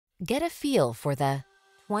Get a feel for the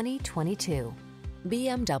 2022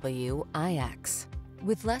 BMW iX.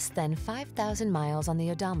 With less than 5,000 miles on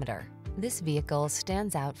the odometer, this vehicle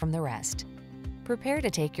stands out from the rest. Prepare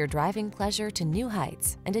to take your driving pleasure to new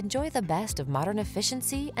heights and enjoy the best of modern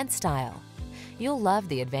efficiency and style. You'll love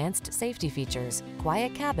the advanced safety features,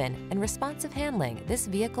 quiet cabin, and responsive handling this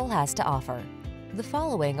vehicle has to offer. The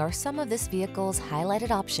following are some of this vehicle's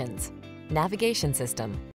highlighted options: navigation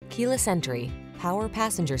system, keyless entry, power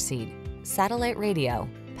passenger seat, satellite radio,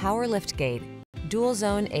 power liftgate, dual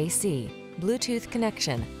zone AC, Bluetooth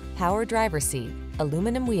connection, power driver seat,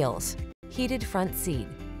 aluminum wheels, heated front seat.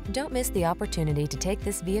 Don't miss the opportunity to take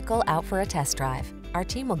this vehicle out for a test drive. Our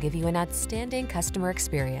team will give you an outstanding customer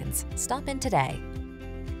experience. Stop in today.